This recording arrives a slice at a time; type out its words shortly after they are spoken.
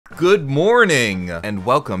Good morning, and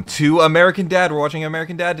welcome to American Dad. We're watching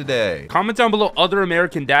American Dad today. Comment down below other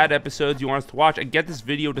American Dad episodes you want us to watch, and get this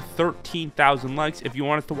video to 13,000 likes if you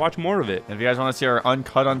want us to watch more of it. And if you guys want to see our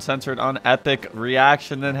uncut, uncensored, unepic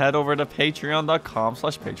reaction, then head over to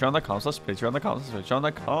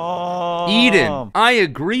patreon.com/patreon.com/patreon.com/patreon.com. Eden, I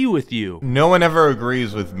agree with you. No one ever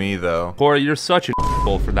agrees with me, though. Corey, you're such a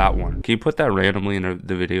bull for that one. Can you put that randomly in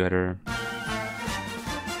the video editor?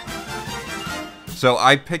 So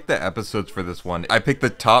I picked the episodes for this one. I picked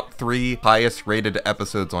the top 3 highest rated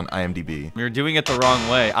episodes on IMDb. You're doing it the wrong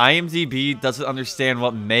way. IMDb doesn't understand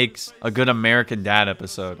what makes a good American Dad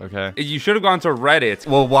episode, okay? You should have gone to Reddit.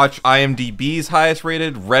 We'll watch IMDb's highest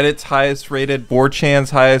rated, Reddit's highest rated,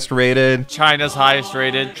 4chan's highest rated, China's highest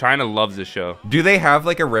rated. China loves this show. Do they have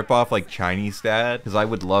like a ripoff like Chinese Dad? Because I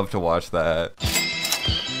would love to watch that.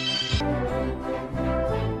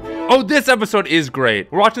 Oh, this episode is great.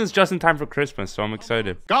 We're watching this just in time for Christmas, so I'm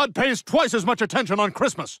excited. God pays twice as much attention on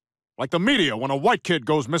Christmas. Like the media when a white kid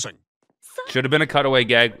goes missing. Should have been a cutaway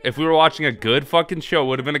gag. If we were watching a good fucking show, it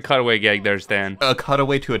would have been a cutaway gag there, Stan. A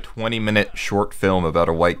cutaway to a 20-minute short film about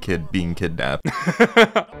a white kid being kidnapped.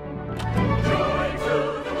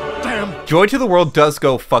 Damn. Joy to the World does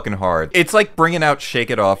go fucking hard. It's like bringing out Shake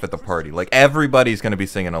It Off at the party. Like, everybody's gonna be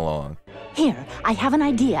singing along. Here, I have an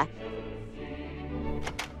idea.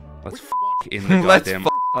 Let's in the Let's goddamn.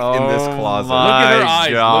 in this closet. Look at her My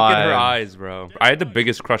eyes. God. Look at her eyes, bro. I had the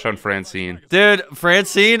biggest crush on Francine. Dude,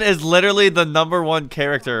 Francine is literally the #1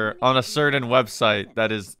 character on a certain website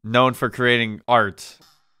that is known for creating art.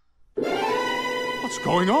 What's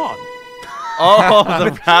going on? Oh,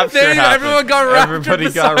 the rapture Dude, happened. everyone got raptured.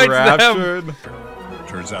 Everybody got besides raptured. them.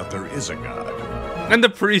 Turns out there is a God. And the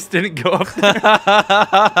priest didn't go up there.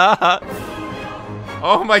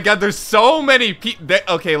 Oh my god, there's so many people.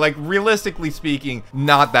 Okay, like, realistically speaking,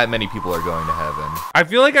 not that many people are going to heaven. I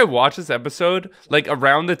feel like I watched this episode like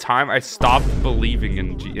around the time I stopped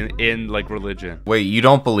believing in like religion. Wait, you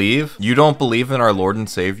don't believe? You don't believe in our Lord and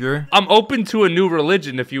Savior? I'm open to a new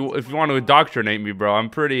religion if you want to indoctrinate me, bro. I'm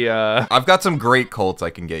pretty I've got some great cults I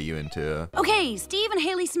can get you into. Okay, Steve and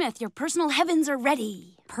Hailey Smith, your personal heavens are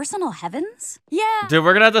ready. Personal heavens? Yeah. Dude,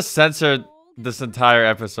 we're gonna have to censor this entire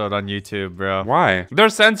episode on YouTube, bro. Why? They're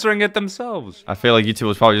censoring it themselves. I feel like YouTube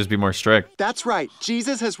will probably just be more strict. That's right.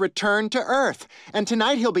 Jesus has returned to Earth. And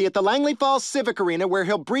tonight he'll be at the Langley Falls Civic Arena where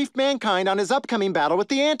he'll brief mankind on his upcoming battle with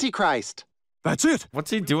the Antichrist. That's it.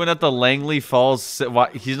 What's he doing at the Langley Falls?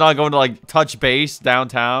 He's not going to like touch base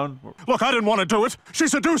downtown? Look, I didn't want to do it. She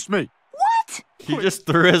seduced me. What? He just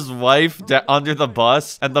threw his wife under the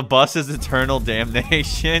bus, and the bus is eternal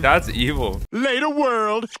damnation. That's evil. Later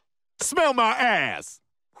world. Smell my ass.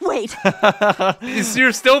 Wait.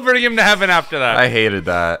 You're still bringing him to heaven after that. I hated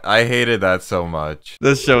that. I hated that so much.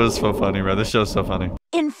 This show is so funny, bro. This show is so funny.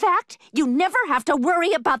 In fact, you never have to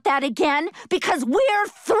worry about that again because we're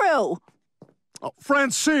through. Oh,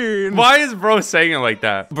 Francine. Why is bro saying it like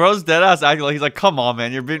that? Bro's deadass acting like he's like, come on,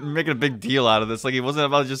 man. You're making a big deal out of this. Like, he wasn't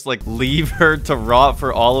about to just, like, leave her to rot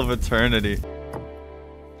for all of eternity.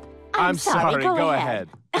 I'm sorry. Go ahead.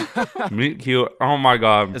 Meet cute. Oh my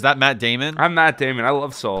god. Is that Matt Damon? I'm Matt Damon. I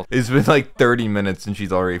love Soul. It's been like 30 minutes and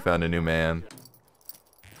she's already found a new man.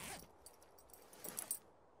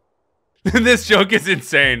 This joke is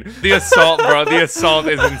insane. The assault, bro. The assault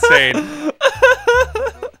is insane.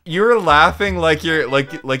 You're laughing like you're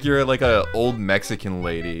like a old Mexican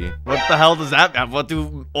lady. What the hell does that mean? What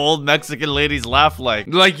do old Mexican ladies laugh like?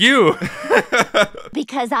 Like you.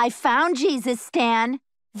 Because I found Jesus, Stan.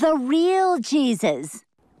 The real Jesus.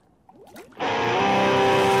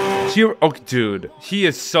 Oh, dude. He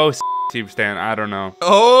is so Steve Stan. I don't know.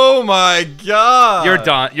 Oh my god. You're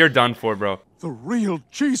done. You're done for, bro. The real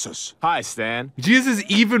Jesus. Hi, Stan. Jesus is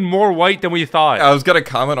even more white than we thought. I was gonna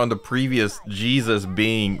comment on the previous Jesus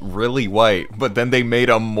being really white, but then they made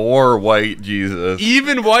a more white Jesus.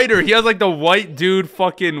 Even whiter. He has like the white dude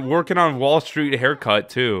fucking working on Wall Street haircut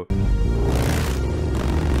too.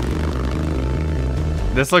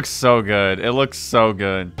 This looks so good. It looks so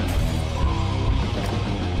good.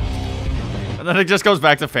 And then it just goes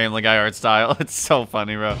back to Family Guy art style. It's so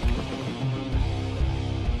funny, bro.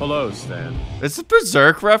 Hello, Stan. Is this a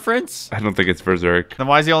Berserk reference? I don't think it's Berserk. Then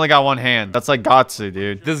why has he only got one hand? That's like Gatsu,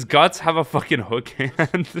 dude. Does Guts have a fucking hook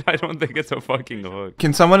hand? I don't think it's a fucking hook.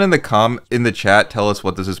 Can someone in the chat tell us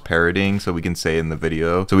what this is parodying so we can say it in the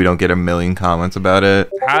video so we don't get a million comments about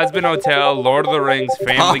it? Has Been Hotel, Lord of the Rings,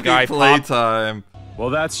 Family Guy, Playtime.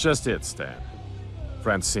 Well, that's just it, Stan.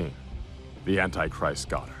 Francine, the Antichrist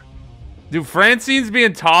got her. Dude, Francine's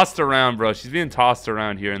being tossed around, bro. She's being tossed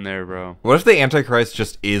around here and there, bro. What if the Antichrist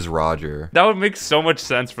just is Roger? That would make so much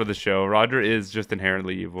sense for the show. Roger is just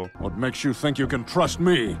inherently evil. What makes you think you can trust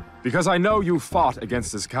me? Because I know you fought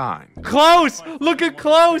against his kind. Klaus! Look at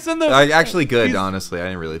Klaus and the... Actually good, honestly. I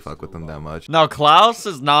didn't really fuck with him that much. No, Klaus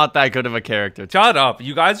is not that good of a character. Shut up.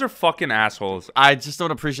 You guys are fucking assholes. I just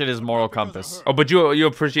don't appreciate his moral compass. Oh, but you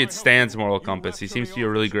appreciate Stan's moral compass. He seems to be a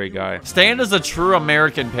really great guy. Stan is a true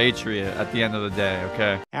American patriot at the end of the day,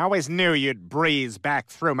 okay? I always knew you'd breeze back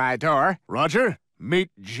through my door. Roger,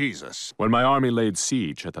 meet Jesus. When my army laid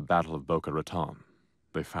siege at the Battle of Boca Raton,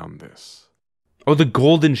 they found this. Oh, the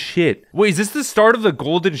golden shit. Wait, is this the start of the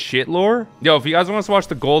golden shit lore? Yo, if you guys want us to watch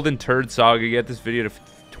the golden turd saga, get this video to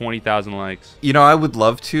 20,000 likes. You know, I would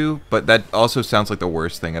love to, but that also sounds like the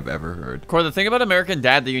worst thing I've ever heard. Corey, the thing about American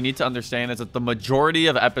Dad that you need to understand is that the majority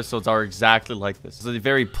of episodes are exactly like this. It's a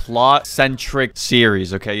very plot-centric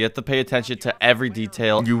series, okay? You have to pay attention to every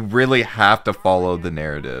detail. You really have to follow the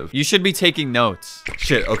narrative. You should be taking notes.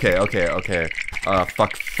 Shit, okay.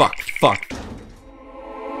 Fuck.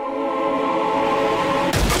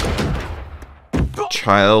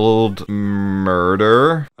 Child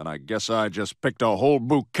murder? And I guess I just picked a whole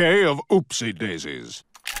bouquet of oopsie daisies.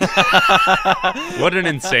 What an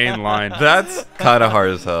insane line. That's kind of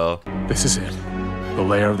hard as hell. This is it. The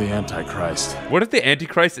lair of the Antichrist. What if the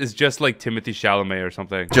Antichrist is just like Timothy Chalamet or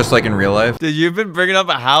something? Just like in real life? Dude, you've been bringing up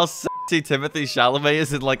how sexy Timothy Chalamet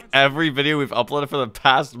is in like every video we've uploaded for the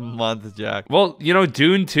past month, Jack. Well, you know,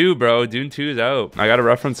 Dune 2, bro. Dune 2 is out. I gotta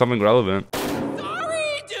reference something relevant.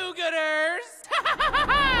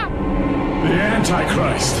 The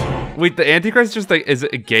Antichrist. Wait, the Antichrist just like is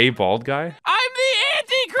a gay bald guy? I'm the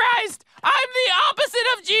Antichrist! I'm the opposite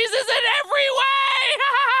of Jesus in every way!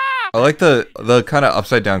 I like the kind of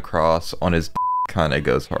upside down cross on his kind of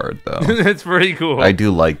goes hard though. That's pretty cool. I do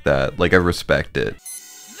like that. Like I respect it.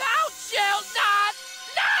 Thou shalt not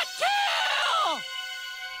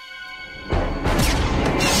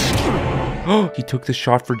Oh, he took the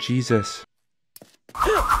shot for Jesus.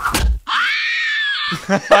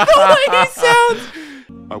 The way he sounds!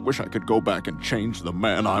 I wish I could go back and change the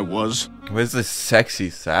man I was. What is this sexy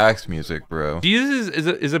sax music, bro? Jesus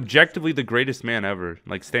is objectively the greatest man ever.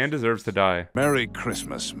 Like, Stan deserves to die. Merry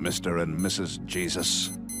Christmas, Mr. and Mrs.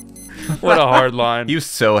 Jesus. What a hard line. He was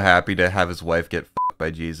so happy to have his wife get f***ed by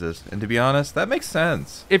Jesus. And to be honest, that makes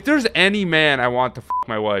sense. If there's any man I want to f***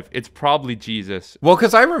 my wife, it's probably Jesus. Well,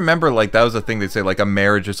 because I remember, like, that was the thing they say, like, a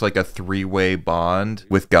marriage is like a three-way bond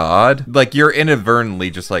with God. Like, you're inadvertently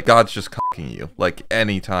just like, God's just c***ing you. Like,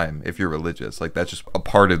 anytime, if you're religious. Like, that's just a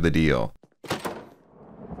part of the deal.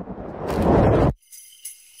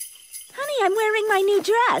 Honey, I'm wearing my new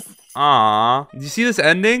dress. Aww. Did you see this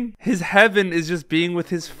ending? His heaven is just being with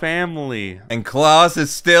his family. And Klaus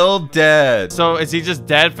is still dead. So is he just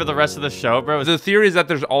dead for the rest of the show, bro? The theory is that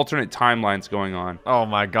there's alternate timelines going on. Oh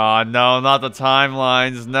my god, no, not the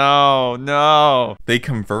timelines. No. They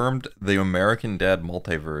confirmed the American Dad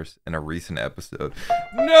multiverse in a recent episode.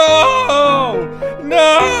 No!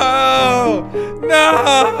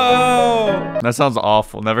 That sounds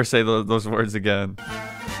awful. Never say those words again.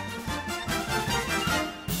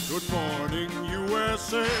 Good morning,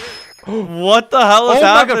 USA. What the hell is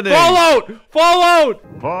happening? God, Fallout!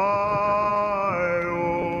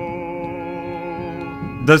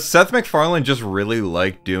 Does Seth MacFarlane just really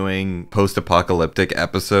like doing post-apocalyptic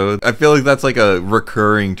episodes? I feel like that's like a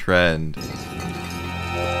recurring trend.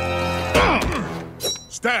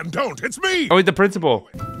 Stan, don't! It's me! Oh, wait, the principal.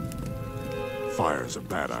 Fire's a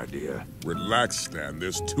bad idea. Relax, Stan.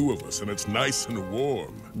 There's two of us, and it's nice and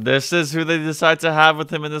warm. This is who they decide to have with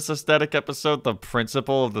him in this aesthetic episode, the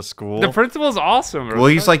principal of the school. The principal's awesome. Well,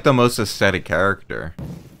 he's like the most aesthetic character.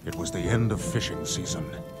 It was the end of fishing season.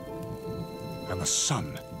 And the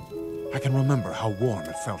sun. I can remember how warm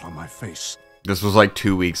it felt on my face. This was like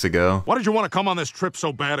 2 weeks ago. Why did you want to come on this trip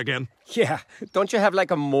so bad again? Yeah, don't you have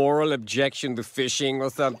like a moral objection to fishing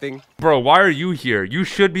or something? Bro, why are you here? You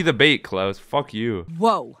should be the bait, Klaus. Fuck you.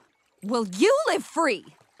 Whoa. Will you live free?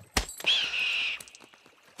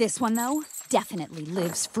 This one, though, definitely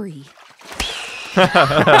lives free.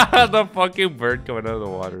 The fucking bird coming out of the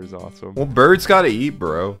water is awesome. Well, birds gotta eat,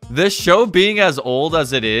 bro. This show being as old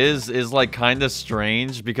as it is like kind of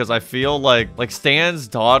strange because I feel like Stan's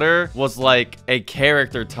daughter was like a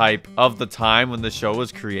character type of the time when the show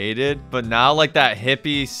was created, but now like that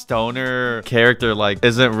hippie stoner character like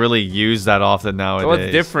isn't really used that often nowadays. Well,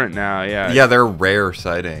 it's different now, yeah. Yeah, they're a rare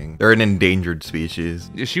sighting. They're an endangered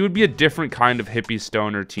species. She would be a different kind of hippie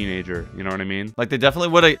stoner teenager, you know what I mean? Like they definitely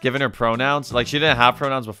would have given her pronouns. Like she didn't have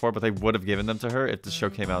pronouns before, but they would have given them to her if the show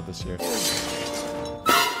came out this year.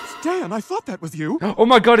 Dan, I thought that was you. Oh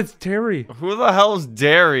my god, it's Terry. Who the hell is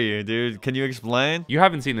Derry, dude? Can you explain? You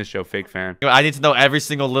haven't seen this show, fake fan. I need to know every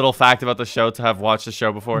single little fact about the show to have watched the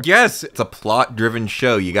show before. Yes, it's a plot-driven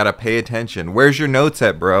show. You gotta pay attention. Where's your notes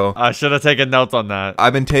at, bro? I should have taken notes on that.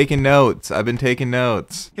 I've been taking notes.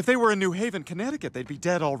 If they were in New Haven, Connecticut, they'd be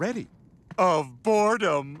dead already. Of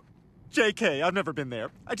boredom. JK, I've never been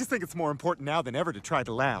there. I just think it's more important now than ever to try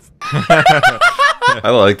to laugh. I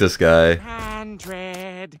like this guy.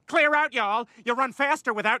 100. Clear out, y'all. You'll run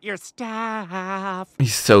faster without your stuff.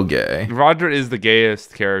 He's so gay. Roger is the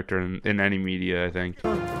gayest character in any media, I think.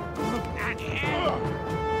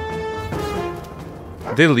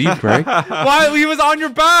 Did they leave, Greg? Why? He was on your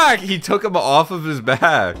back! He took him off of his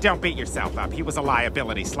back. Don't beat yourself up. He was a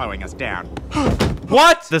liability slowing us down.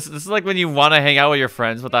 What? This is like when you want to hang out with your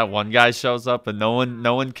friends, but that one guy shows up and no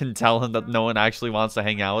one can tell him that no one actually wants to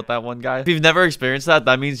hang out with that one guy. If you've never experienced that,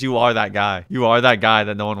 that means you are that guy. You are that guy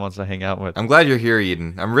that no one wants to hang out with. I'm glad you're here,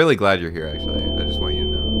 Eden. I'm really glad you're here, actually. I just want you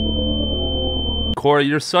to know. Corey,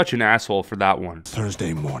 you're such an asshole for that one.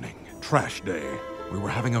 Thursday morning, trash day. We were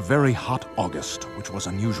having a very hot August, which was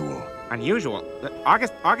unusual. Unusual?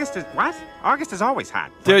 August is what? August is always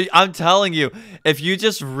hot. Dude, I'm telling you, if you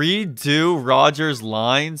just redo Roger's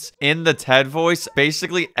lines in the Ted voice,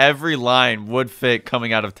 basically every line would fit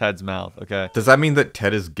coming out of Ted's mouth, okay? Does that mean that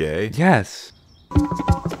Ted is gay? Yes.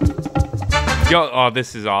 Yo, oh,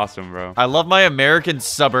 this is awesome, bro. I love my American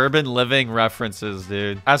suburban living references,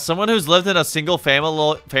 dude. As someone who's lived in a single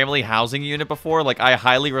family housing unit before, like, I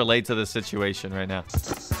highly relate to this situation right now.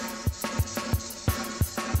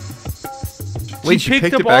 Wait, she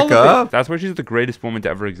picked it back up? That's why she's the greatest woman to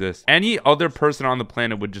ever exist. Any other person on the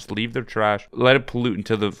planet would just leave their trash, let it pollute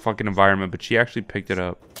into the fucking environment, but she actually picked it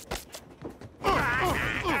up.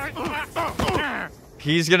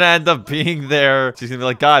 He's gonna end up being there. She's gonna be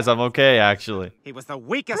like, guys, I'm okay, actually. He was the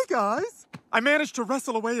weakest. Hey, guys. I managed to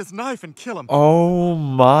wrestle away his knife and kill him. Oh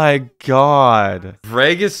my god.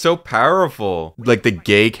 Greg is so powerful. Like, the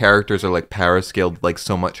gay characters are, like, power scaled, like,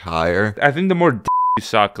 so much higher. I think the more you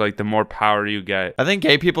suck, like, the more power you get. I think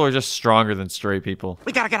gay people are just stronger than straight people.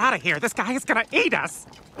 We gotta get out of here. This guy is gonna eat us.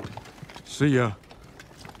 See ya.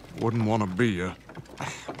 Wouldn't want to be ya.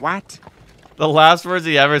 What? The last words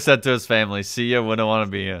he ever said to his family, see ya, wouldn't want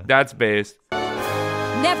to be ya. That's based.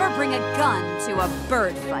 Never bring a gun to a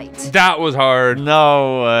bird fight. That was hard.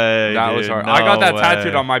 No way. That dude, was hard. no I got that way.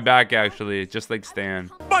 tattooed on my back, actually, just like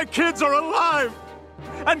Stan. My kids are alive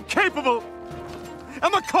and capable.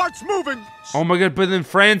 And the cart's moving. Oh my god, but then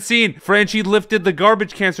Francine lifted the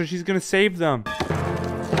garbage can, so she's gonna save them.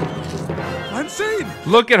 Francine!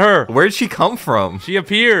 Look at her. Where'd she come from? She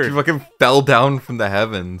appeared. She fucking fell down from the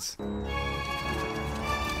heavens.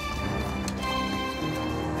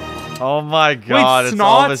 Oh my god, Wait, it's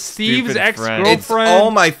all Snot, his Steve's stupid friends. It's all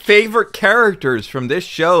my favorite characters from this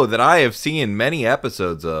show that I have seen many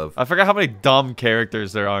episodes of. I forgot how many dumb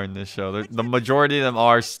characters there are in this show. The majority of them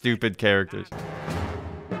are stupid characters.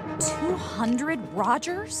 200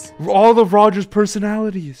 Rogers? All of Roger's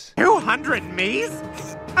personalities. 200 me's?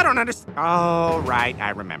 I don't understand. Oh, right. I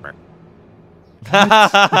remember.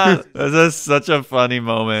 This is such a funny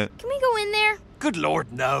moment. Can we go in there? Good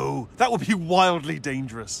lord, no. That would be wildly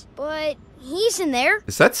dangerous. But he's in there.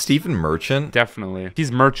 Is that Stephen Merchant? Definitely.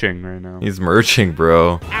 He's merching right now. He's merching,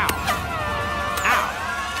 bro. Ow.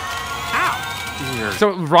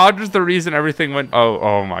 So Roger's the reason everything went.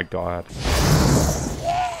 Oh my god.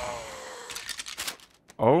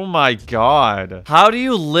 Oh my god. How do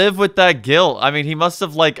you live with that guilt? I mean, he must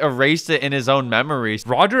have like erased it in his own memories.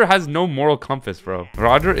 Roger has no moral compass, bro.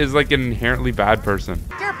 Roger is like an inherently bad person.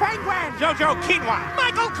 Dear Penguin! Jojo Quinoa!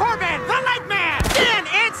 Michael Corbin! The Leg Man! Dan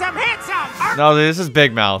Handsome! No, this is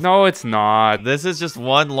Big Mouth. No, it's not. This is just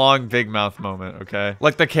one long Big Mouth moment, okay?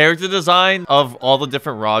 Like the character design of all the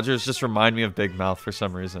different Rogers just remind me of Big Mouth for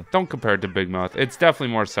some reason. Don't compare it to Big Mouth. It's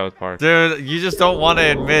definitely more South Park. Dude, you just don't want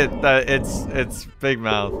to admit that it's Big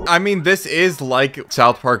Mouth. I mean, this is like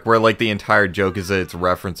South Park, where like the entire joke is that it's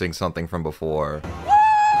referencing something from before.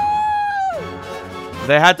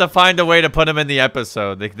 They had to find a way to put him in the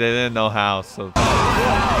episode. They didn't know how, so...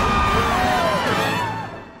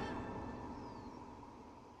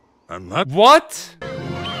 And that... What?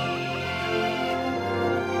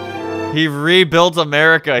 He rebuilt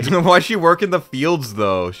America. Why'd she work in the fields,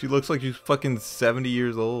 though? She looks like she's fucking 70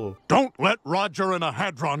 years old. Don't let Roger in a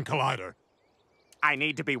Hadron Collider. I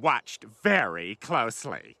need to be watched very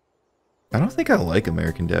closely. I don't think I like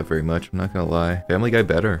American Dad very much. I'm not gonna lie. Family Guy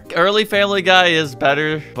better. Early Family Guy is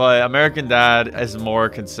better, but American Dad is more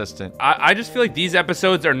consistent. I just feel like these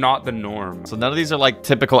episodes are not the norm. So none of these are like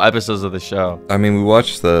typical episodes of the show. I mean, we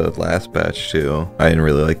watched the last batch too. I didn't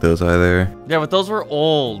really like those either. Yeah, but those were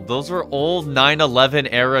old. Those were old 9/11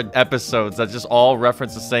 era episodes that just all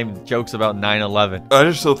reference the same jokes about 9/11. I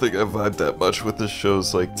just don't think I vibe that much with this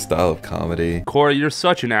show's like style of comedy. Corey, you're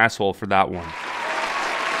such an asshole for that one.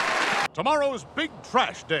 Tomorrow's Big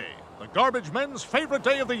Trash Day, the garbage men's favorite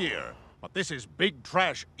day of the year. But this is Big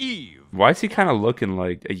Trash Eve. Why is he kind of looking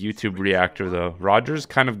like a YouTube reactor, though? Roger's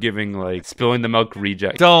kind of giving, like, spilling the milk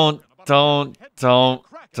reject. Don't.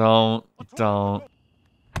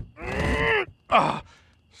 Ah,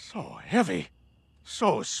 so heavy.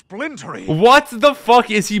 So splintery. What the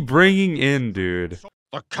fuck is he bringing in, dude?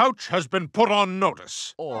 The couch has been put on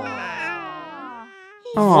notice.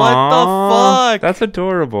 Aww, what the fuck? That's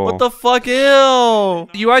adorable. What the fuck? Ew.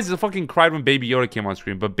 You guys fucking cried when Baby Yoda came on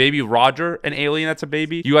screen, but Baby Roger, an alien that's a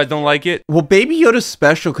baby, you guys don't like it? Well, Baby Yoda's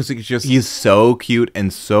special because he's so cute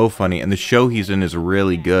and so funny, and the show he's in is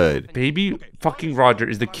really good. Baby fucking Roger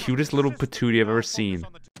is the cutest little patootie I've ever seen.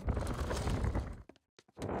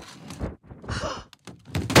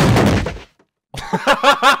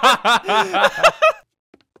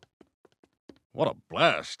 What a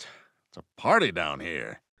blast. It's a party down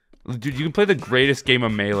here. Dude, you can play the greatest game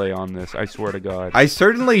of Melee on this, I swear to God. I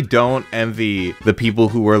certainly don't envy the people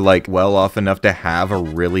who were like well off enough to have a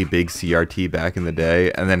really big CRT back in the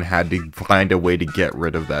day and then had to find a way to get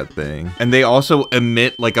rid of that thing. And they also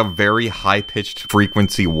emit like a very high-pitched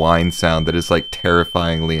frequency whine sound that is like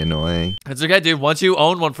terrifyingly annoying. It's okay, dude. Once you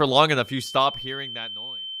own one for long enough, you stop hearing that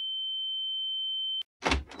noise.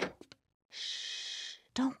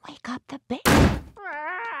 Don't wake up the baby.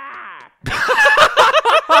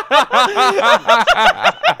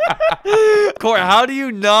 Core, how do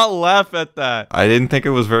you not laugh at that? I didn't think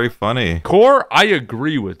it was very funny. Core, I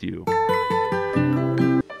agree with you.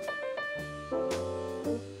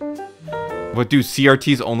 What, do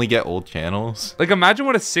CRTs only get old channels? Like, imagine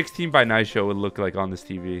what a 16:9 show would look like on this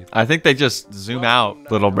TV. I think they just zoom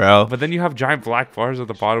out, little bro. But then you have giant black bars at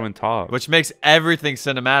the bottom and top. Which makes everything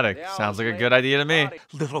cinematic. Sounds like a good idea to me.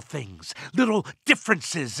 Little things, little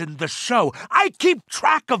differences in the show. I keep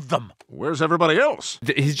track of them. Where's everybody else?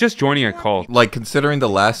 He's just joining a cult. Like, considering the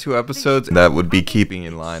last two episodes, that would be keeping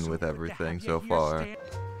in line with everything so far.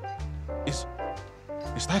 Is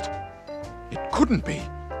that... It couldn't be.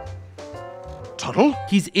 Tuttle?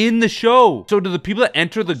 He's in the show. So do the people that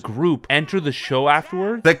enter the group enter the show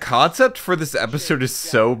afterward? The concept for this episode is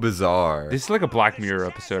so bizarre. This is like a Black Mirror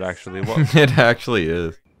episode, actually. It actually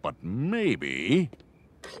is. But maybe...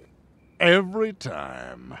 every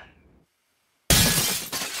time...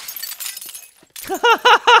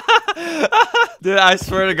 Dude, I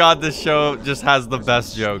swear to God, this show just has the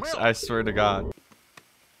best jokes. I swear to God.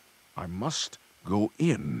 I must go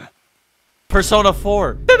in. Persona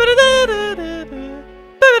 4.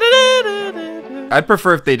 I'd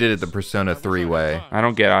prefer if they did it the Persona 3 way. I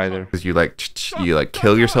don't get either. Because you like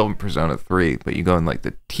kill yourself in Persona 3, but you go in like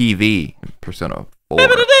the TV in Persona 4.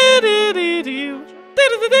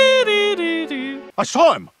 I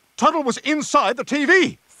saw him! Tuttle was inside the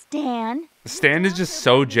TV! Stan is just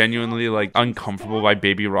so genuinely like uncomfortable by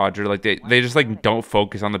Baby Roger. Like they just like don't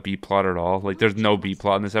focus on the B plot at all. Like there's no B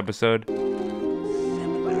plot in this episode.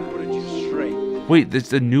 Wait,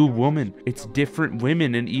 there's a new woman. It's different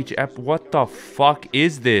women in each What the fuck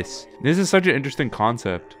is this? This is such an interesting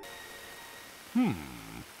concept.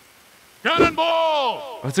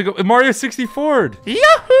 Cannonball! It's like a Mario 64.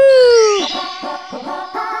 Yahoo!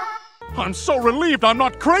 I'm so relieved I'm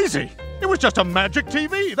not crazy. It was just a magic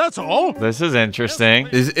TV, that's all. This is interesting.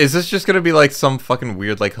 Is this just gonna be like some fucking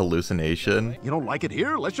weird like hallucination? You don't like it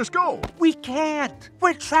here? Let's just go. We can't.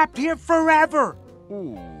 We're trapped here forever.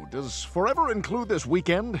 Ooh, does forever include this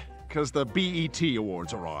weekend? Because the BET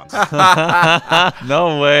Awards are on.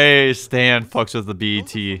 No way Stan fucks with the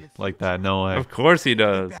BET like that. No way. Of course he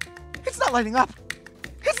does. It's not lighting up.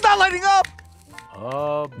 It's not lighting up.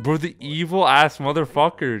 Bro, the evil ass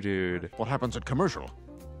motherfucker, dude. What happens at commercial?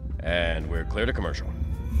 And we're clear to commercial.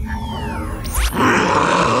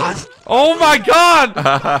 Oh my God!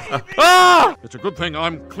 Ah! It's a good thing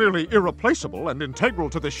I'm clearly irreplaceable and integral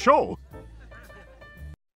to this show.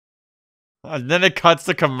 And then it cuts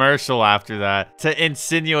to commercial after that to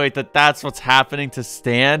insinuate that that's what's happening to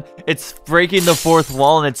Stan. It's breaking the fourth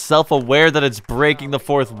wall, and it's self-aware that it's breaking the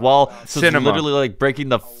fourth wall. So Cinema. it's literally like breaking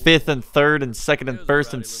the fifth and third and second and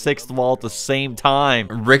first and sixth wall at the same time.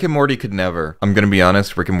 Rick and Morty could never. I'm gonna be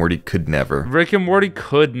honest, Rick and Morty could never. Rick and Morty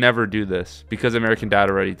could never do this because American Dad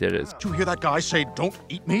already did it. Did you hear that guy say, "Don't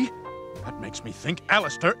eat me"? That makes me think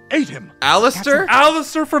Alistair ate him. Alistair?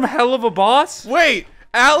 Alistair from Hell of a Boss? Wait,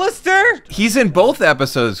 Alistair? He's in both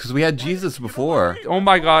episodes because we had Jesus before. Oh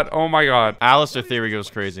my god, oh my god. Alistair theory goes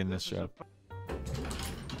crazy in this show.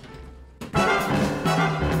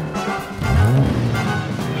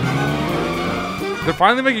 They're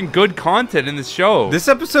finally making good content in this show. This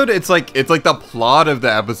episode, it's like the plot of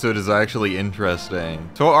the episode is actually interesting.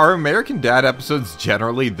 So are American Dad episodes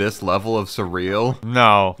generally this level of surreal?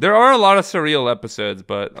 No. There are a lot of surreal episodes,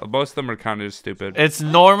 but most of them are kind of stupid. It's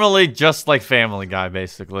normally just like Family Guy,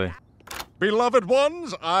 basically. Beloved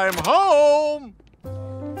ones, I'm home!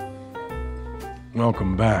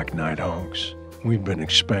 Welcome back, Nighthawks. We've been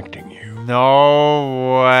expecting you.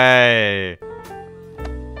 No way.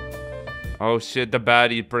 Oh shit, the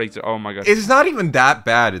baddie breaks. Oh my god. It's not even that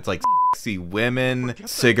bad. It's like sexy women,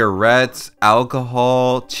 cigarettes,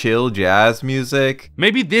 alcohol, chill jazz music.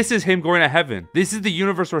 Maybe this is him going to heaven. This is the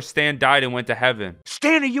universe where Stan died and went to heaven.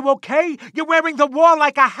 Stan, are you okay? You're wearing the wall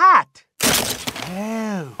like a hat.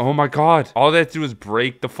 Oh my god. All they have to do is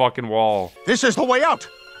break the fucking wall. This is the way out.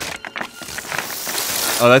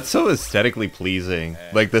 Oh, that's so aesthetically pleasing.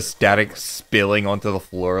 Like the static spilling onto the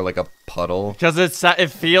floor like a puddle. Because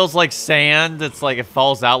it feels like sand. It's like it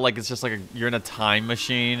falls out like it's just like you're in a time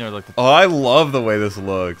machine or like. Oh, I love the way this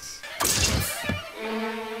looks.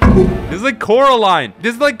 This is like Coraline.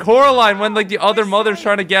 This is like Coraline when like the other mother's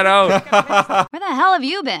trying to get out. Where the hell have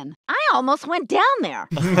you been? I almost went down there.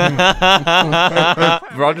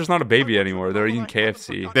 Roger's not a baby anymore. They're eating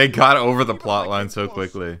KFC. They got over the plot line so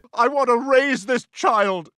quickly. I want to raise this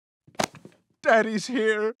child. Daddy's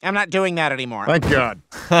here. I'm not doing that anymore. Thank God.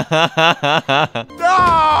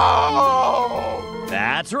 No!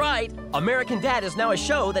 That's right. American Dad is now a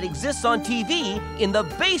show that exists on TV in the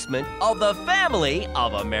basement of the family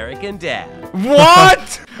of American Dad.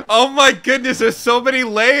 What? Oh my goodness, there's so many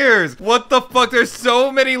layers. What the fuck? There's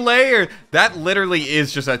so many layers. That literally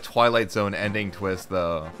is just a Twilight Zone ending twist,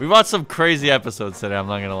 though. We watched some crazy episodes today, I'm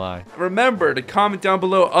not gonna lie. Remember to comment down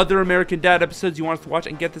below other American Dad episodes you want us to watch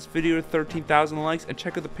and get this video to 13,000 likes, and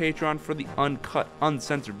check out the Patreon for the uncut,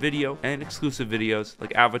 uncensored video and exclusive videos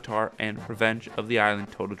like Avatar and Revenge of the Island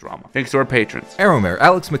Total Drama. Thanks to our patrons. Arrowmare,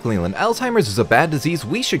 Alex McLeland, Alzheimer's is a bad disease,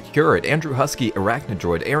 we should cure it. Andrew Husky,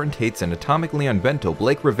 Arachnidroid, Aaron Tates, and Atomic Leon Bento,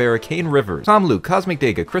 Blake Rivera, Kane Rivers, Tom Luke, Cosmic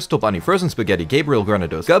Dega, Crystal Bunny, Frozen Spaghetti, Gabriel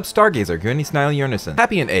Granados, Gub, Stargazer, Gurney Snile Yernison,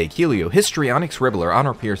 Happy and Egg, Helio, Histrionics, Ribbler,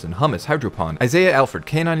 Honor Pearson, Hummus, Hydropon, Isaiah Alfred,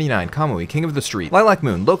 K99, Kamui, King of the Street, Lilac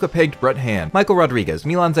Moon, Loca Pegged, Brett Hand, Michael Rodriguez,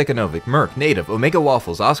 Milan Zekanovic, Merck, Native, Omega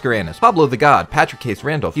Waffles, Oscar Annis, Pablo the God, Patrick Case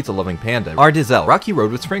Randolph, Pizza Loving Panda, R. Dizel, Rocky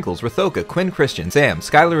Road with Sprinkles, Rathoka, Quinn Christian, Sam,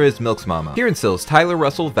 Skylar is Milk's Mama, Kieran Sills, Tyler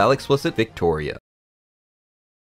Russell, Val Explicit, Victoria.